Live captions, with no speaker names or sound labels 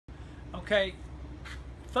Okay,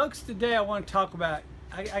 folks, today I want to talk about,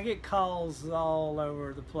 I get calls all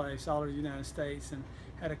over the place, all over the United States, and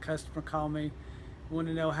had a customer call me, want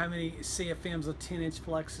to know how many CFMs a 10-inch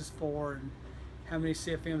flex is for, and how many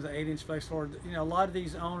CFMs an 8-inch flex for. You know, a lot of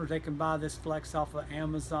these owners, they can buy this flex off of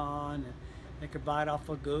Amazon, and they could buy it off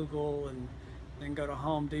of Google, and then go to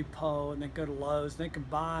Home Depot, and then go to Lowe's. They can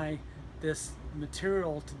buy this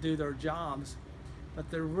material to do their jobs,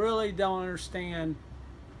 but they really don't understand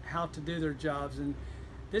how to do their jobs. And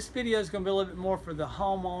this video is going to be a little bit more for the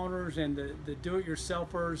homeowners and the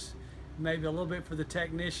do-it-yourselfers, maybe a little bit for the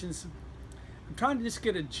technicians. I'm trying to just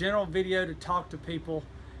get a general video to talk to people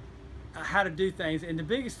how to do things. And the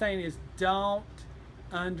biggest thing is, don't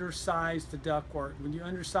undersize the ductwork. When you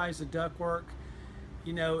undersize the ductwork,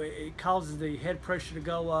 you know, it causes the head pressure to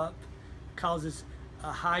go up, causes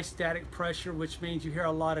a high static pressure, which means you hear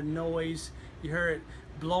a lot of noise. You hear it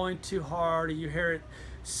blowing too hard, or you hear it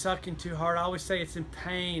sucking too hard. I always say it's in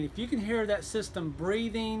pain. If you can hear that system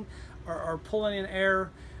breathing or pulling in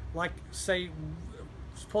air, like say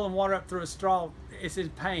pulling water up through a straw, it's in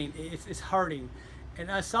pain, it's hurting.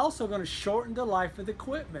 And it's also going to shorten the life of the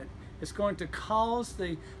equipment. It's going to cause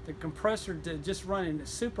the compressor to just run in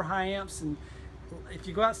super high amps, and if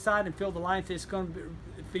you go outside and feel the line, it's going to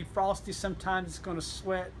be frosty sometimes, it's going to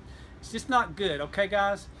sweat. It's just not good, okay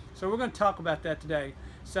guys? So we're going to talk about that today.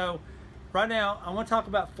 So right now, I want to talk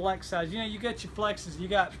about flex size. You know, you got your flexes, you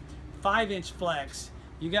got 5-inch flex,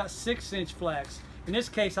 you got 6-inch flex. In this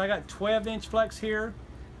case, I got 12-inch flex here,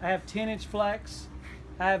 I have 10-inch flex,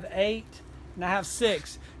 I have 8, and I have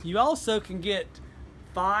 6. You also can get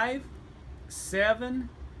 5, 7,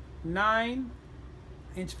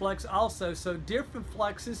 9-inch flex also. So different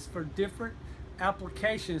flexes for different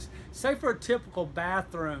applications. Say for a typical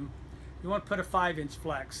bathroom, you want to put a 5-inch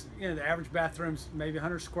flex. You know, the average bathroom's maybe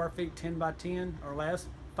 100 square feet, 10 by 10 or less,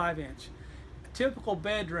 5-inch. A typical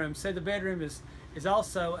bedroom, say the bedroom is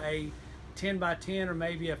also a 10 by 10 or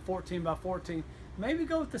maybe a 14 by 14, maybe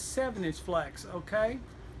go with the 7-inch flex, okay?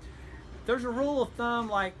 There's a rule of thumb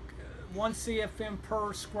like 1 CFM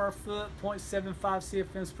per square foot, 0.75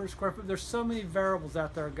 CFMs per square foot. There's so many variables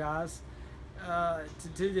out there, guys, to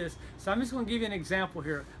do this. So I'm just going to give you an example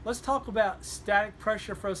here. Let's talk about static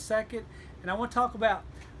pressure for a second, and I want to talk about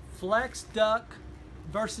flex duct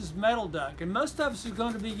versus metal duct. And most of us are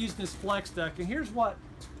going to be using this flex duct, and here's what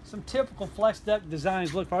some typical flex duct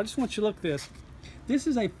designs look for. I just want you to look at this. This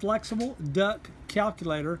is a flexible duct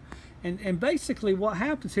calculator, and basically what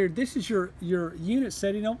happens here, this is your unit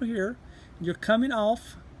setting over here. You're coming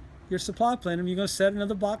off your supply plenum, you're going to set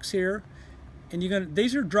another box here, and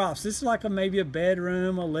these are drops. This is like maybe a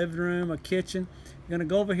bedroom, a living room, a kitchen. You're going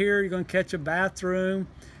to go over here, you're going to catch a bathroom,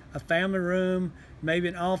 a family room, maybe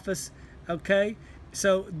an office, okay?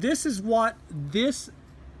 So this is what this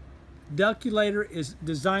ductulator is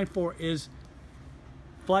designed for, is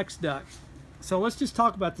flex duct. So let's just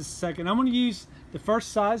talk about this a second. I'm going to use the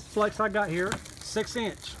first size flex I got here,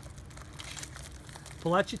 6-inch.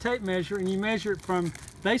 Pull out your tape measure, and you measure it from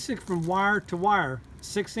wire to wire,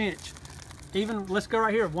 6-inch. Even, let's go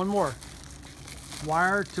right here, one more.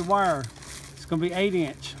 Wire to wire, it's going to be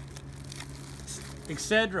 8-inch,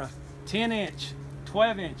 etc. 10-inch,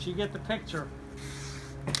 12-inch, you get the picture.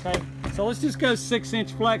 Okay, so let's just go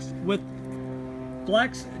 6-inch flex with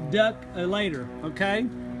flex ductulator, okay?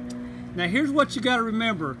 Now here's what you got to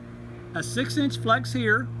remember. A 6-inch flex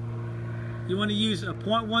here, you want to use a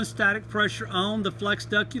 0.1 static pressure on the flex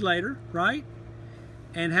ductulator, right?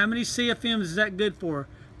 And how many CFMs is that good for?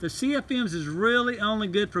 The CFMs is really only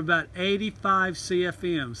good for about 85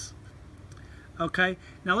 CFMs. Okay,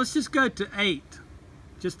 now let's just go to 8.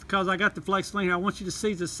 Just because I got the flex lane here, I want you to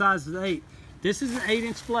see the size of the 8. This is an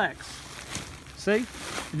 8-inch flex. See?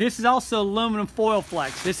 This is also aluminum foil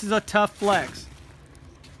flex. This is a tough flex.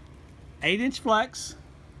 8-inch flex,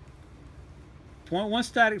 0.1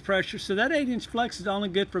 static pressure, so that 8-inch flex is only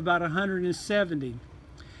good for about 170.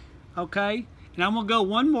 Okay, and I'm going to go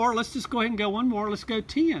one more. Let's just go ahead and go one more. Let's go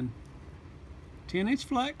 10. 10-inch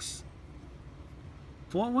flex,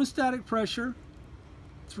 0.1 static pressure,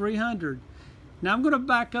 300. Now I'm going to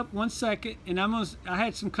back up one second, and I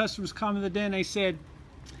had some customers call me the other day, and they said,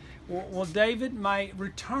 well David, my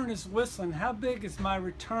return is whistling. How big is my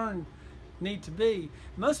return need to be?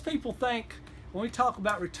 Most people think when we talk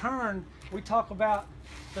about return, we talk about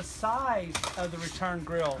the size of the return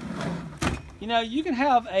grill. You know, you can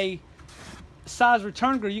have a size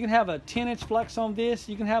return grill, you can have a 10-inch flex on this,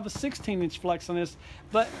 you can have a 16-inch flex on this,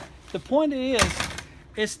 but the point is,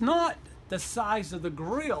 it's not the size of the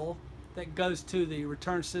grill that goes to the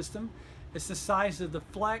return system, it's the size of the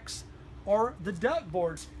flex or the duct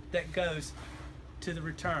boards that goes to the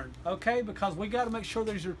return, okay? Because we got to make sure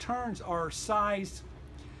these returns are sized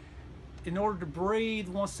in order to breathe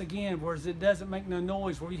once again, whereas it doesn't make no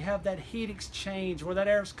noise, where you have that heat exchange, where that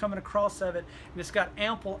air is coming across of it, and it's got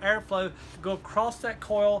ample airflow to go across that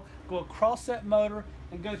coil, go across that motor,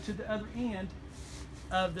 and go to the other end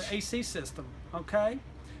of the AC system, okay?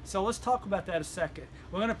 So let's talk about that a second.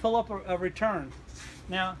 We're going to pull up a return.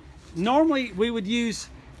 Now, normally we would use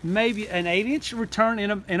maybe an 8-inch return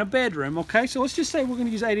in a bedroom, okay? So let's just say we're going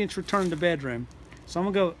to use 8-inch return in the bedroom. So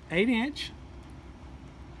I'm going to go 8-inch.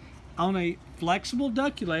 On a flexible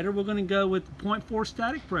ductulator, we're going to go with 0.4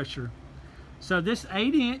 static pressure. So this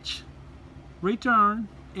 8-inch return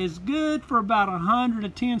is good for about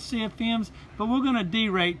 110 CFMs, but we're going to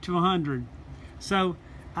derate to 100. So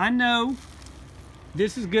I know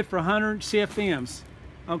this is good for 100 CFMs,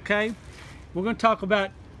 okay? We're going to talk about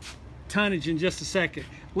tonnage in just a second.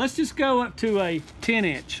 Let's just go up to a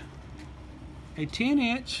 10-inch. A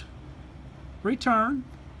 10-inch return,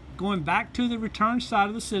 going back to the return side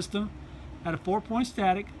of the system at a 4-point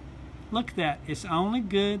static. Look at that, it's only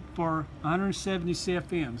good for 170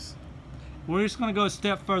 CFMs. We're just going to go a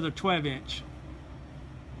step further, 12-inch.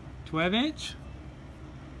 12-inch,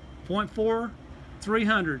 0.4,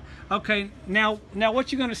 300. Okay, now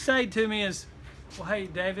what you're going to say to me is, well, hey,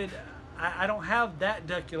 David, I don't have that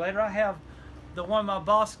ductulator. I have the one my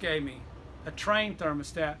boss gave me, a train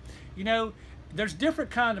thermostat. You know, there's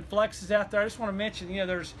different kind of flexes out there. I just want to mention, you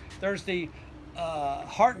know, there's the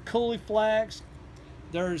Hart and Cooley flex,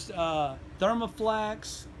 there's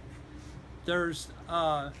Thermoflex, there's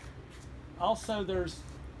also there's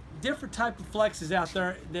different type of flexes out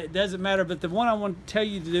there that doesn't matter, but the one I want to tell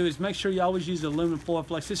you to do is make sure you always use the aluminum foil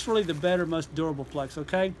flex. It's really the better, most durable flex,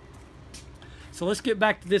 okay? So let's get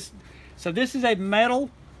back to this. So this is a metal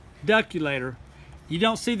ductulator. You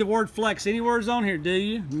don't see the word flex anywhere on here, do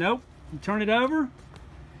you? Nope. You turn it over.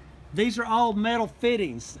 These are all metal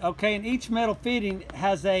fittings, okay? And each metal fitting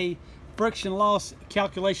has a friction loss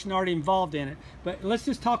calculation already involved in it. But let's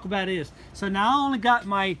just talk about this. So now I only got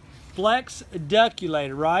my flex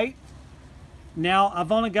ductulator, right? Now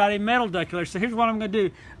I've only got a metal ductulator. So here's what I'm going to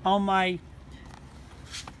do. On my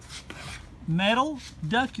metal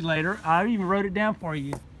ductulator, I even wrote it down for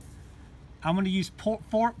you. I'm going to use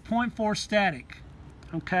 0.4 static,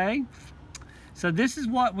 okay? So this is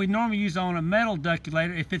what we normally use on a metal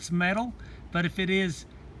ductulator if it's metal, but if it is,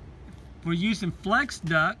 we're using flex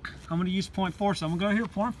duct, I'm going to use 0.4. So I'm going to go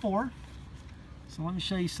here, 0.4. So let me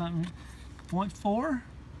show you something. 0.4.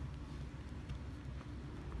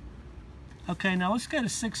 Okay, now let's go to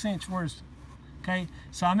 6-inch. Where's, okay,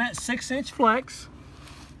 so I'm at 6-inch flex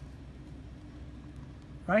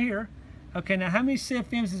right here. Okay, now how many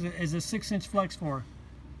CFMs is a 6-inch flex for?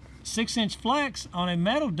 6-inch flex on a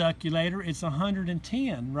metal ductulator, it's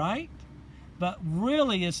 110, right? But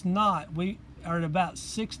really it's not. We are at about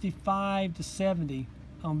 65 to 70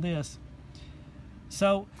 on this.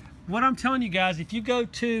 So what I'm telling you guys, if you go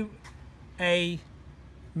to a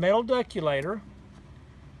metal ductulator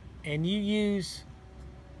and you use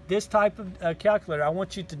this type of calculator, I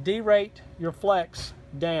want you to derate your flex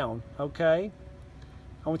down, okay?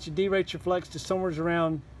 I want you to derate your flex to somewhere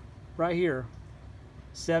around right here,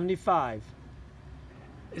 75.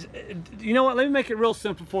 You know what, let me make it real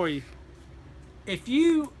simple for you. If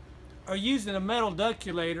you are using a metal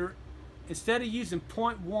ductulator, instead of using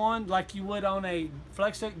 0.1 like you would on a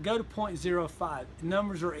flex duct, go to 0.05.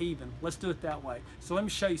 Numbers are even. Let's do it that way. So let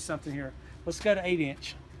me show you something here. Let's go to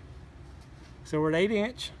 8-inch. So we're at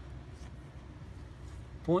 8-inch,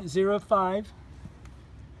 0.05.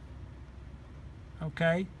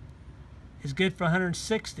 Okay, it's good for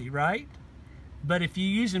 160, right? But if you're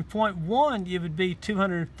using 0.1, it would be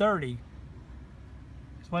 230,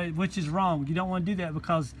 which is wrong. You don't want to do that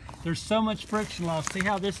because there's so much friction loss. See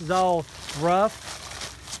how this is all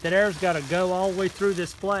rough? That air's got to go all the way through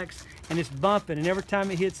this flex, and it's bumping. And every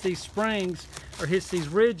time it hits these springs or hits these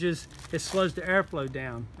ridges, it slows the airflow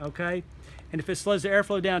down, okay? And if it slows the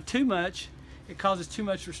airflow down too much, it causes too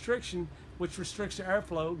much restriction, which restricts the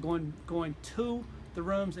airflow going to the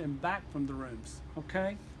rooms and back from the rooms,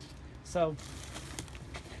 okay? So,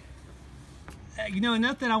 you know,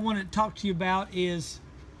 another thing I want to talk to you about is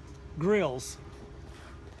grills.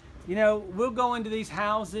 You know, we'll go into these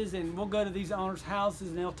houses and we'll go to these owners' houses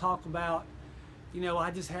and they'll talk about, you know,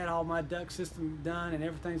 I just had all my duct system done and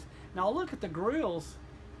everything's. Now I'll look at the grills,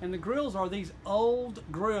 and the grills are these old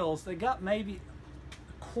grills. They got maybe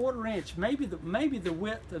a 1/4 inch, maybe the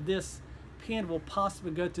width of this pin will possibly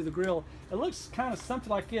go to the grill. It looks kind of something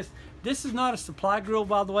like this. This is not a supply grill,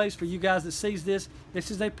 by the way, for you guys that sees this. This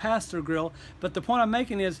is a pass-through grill. But the point I'm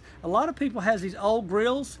making is a lot of people has these old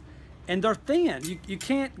grills, and they're thin. You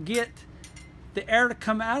can't get the air to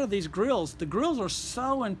come out of these grills. The grills are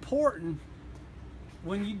so important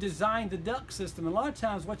when you design the duct system. And a lot of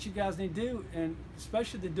times what you guys need to do, and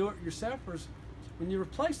especially the do-it-yourselfers, when you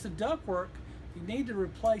replace the ductwork, you need to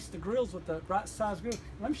replace the grills with the right size grill.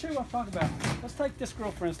 Let me show you what I'm talking about. Let's take this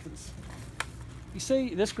grill for instance. You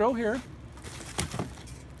see this grill here?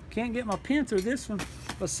 Can't get my pen through this one,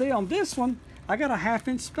 but see on this one, I got a 1/2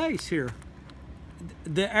 inch space here.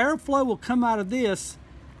 The airflow will come out of this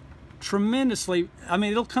tremendously. I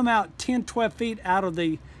mean, it'll come out 10, 12 feet out of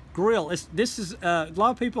the grill. This is a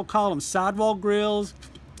lot of people call them sidewall grills.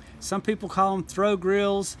 Some people call them throw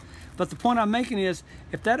grills. But the point I'm making is,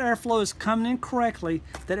 if that airflow is coming in correctly,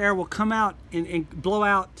 that air will come out and blow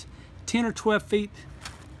out 10 or 12 feet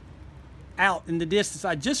out in the distance.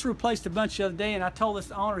 I just replaced a bunch the other day, and I told this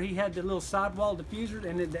owner he had the little sidewall diffuser,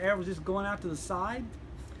 and the air was just going out to the side.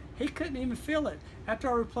 He couldn't even feel it. After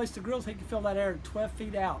I replaced the grills, he could feel that air 12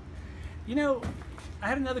 feet out. You know, I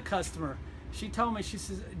had another customer. She told me, she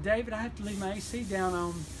says, David, I have to leave my AC down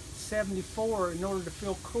on 74 in order to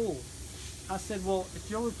feel cool. I said, well, if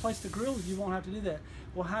you'll replace the grills, you won't have to do that.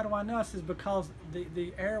 Well, how do I know? I said, because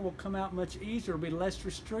the air will come out much easier, it'll be less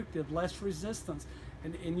restrictive, less resistance,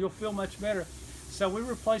 and you'll feel much better. So we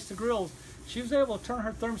replaced the grills. She was able to turn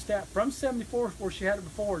her thermostat from 74, where she had it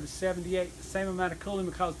before, to 78, the same amount of cooling,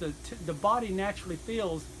 because the body naturally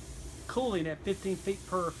feels cooling at 15 feet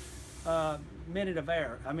per minute of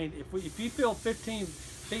air. I mean, if you feel 15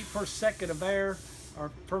 feet per second of air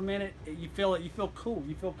or per minute, you feel it. You feel cool.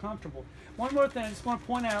 You feel comfortable. One more thing I just want to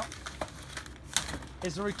point out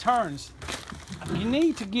is the returns. You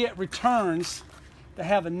need to get returns that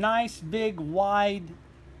have a nice, big, wide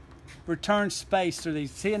return space through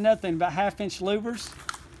these. See another thing about 1/2 inch louvers?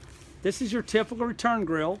 This is your typical return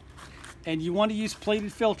grill, and you want to use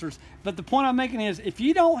pleated filters. But the point I'm making is, if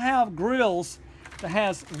you don't have grills that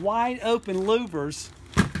has wide open louvers,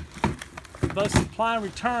 both supply and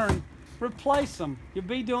return, replace them. You'll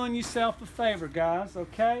be doing yourself a favor, guys,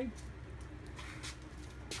 okay?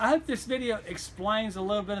 I hope this video explains a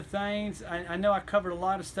little bit of things. I know I covered a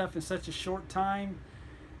lot of stuff in such a short time.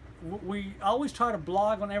 We always try to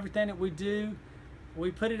blog on everything that we do. We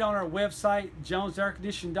put it on our website,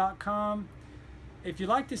 jonesairconditioning.com. If you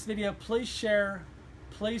like this video, please share,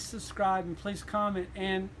 please subscribe, and please comment.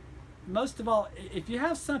 And most of all, if you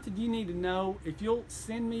have something you need to know, if you'll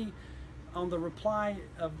send me on the reply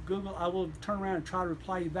of Google, I will turn around and try to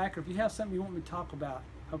reply you back. Or if you have something you want me to talk about,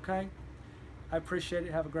 okay? I appreciate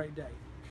it. Have a great day.